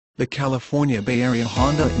The California Bay Area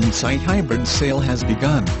Honda Insight Hybrid Sale has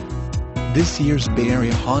begun. This year's Bay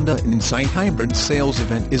Area Honda Insight Hybrid Sales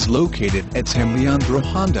event is located at San Leandro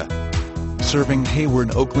Honda, serving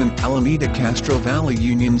Hayward, Oakland, Alameda, Castro Valley,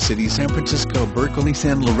 Union City, San Francisco, Berkeley,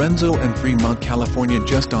 San Lorenzo and Fremont, California,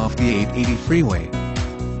 just off the 880 freeway.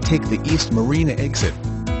 Take the East Marina exit.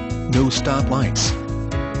 No stoplights.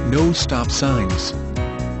 No stop signs.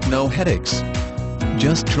 No headaches.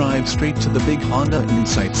 Just drive straight to the big Honda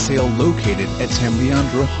Insight sale located at San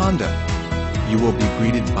Leandro Honda. You will be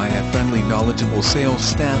greeted by a friendly, knowledgeable sales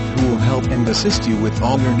staff who will help and assist you with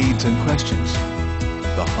all your needs and questions.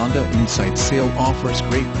 The Honda Insight sale offers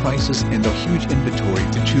great prices and a huge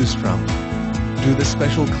inventory to choose from. Due to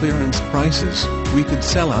special clearance prices, we could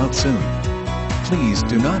sell out soon. Please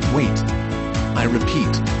do not wait. I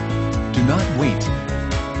repeat, do not wait.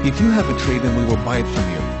 If you have a trade-in, we will buy it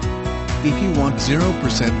from you. If you want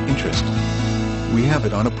 0% interest, we have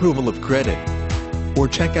it on approval of credit. Or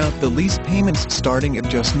check out the lease payments starting at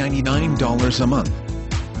just $99 a month.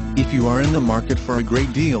 If you are in the market for a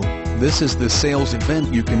great deal, this is the sales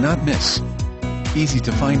event you cannot miss. Easy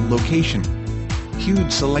to find location,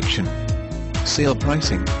 huge selection, sale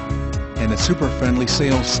pricing, and a super friendly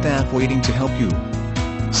sales staff waiting to help you.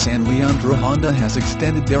 San Leandro Honda has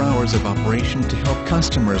extended their hours of operation to help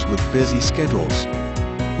customers with busy schedules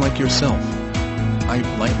like yourself. I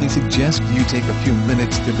politely suggest you take a few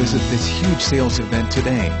minutes to visit this huge sales event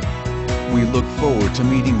today. We look forward to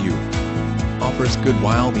meeting you. Offers good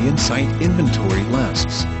while the Insight inventory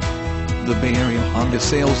lasts. The Bay Area Honda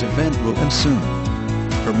sales event will end soon.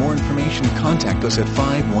 For more information, contact us at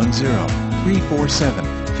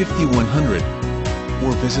 510-347-5100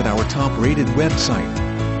 or visit our top-rated website,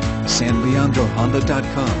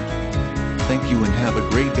 sanleandrohonda.com. Thank you and have a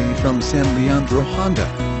great day from San Leandro Honda,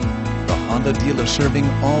 the Honda dealer serving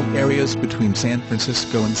all areas between San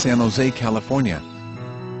Francisco and San Jose, California.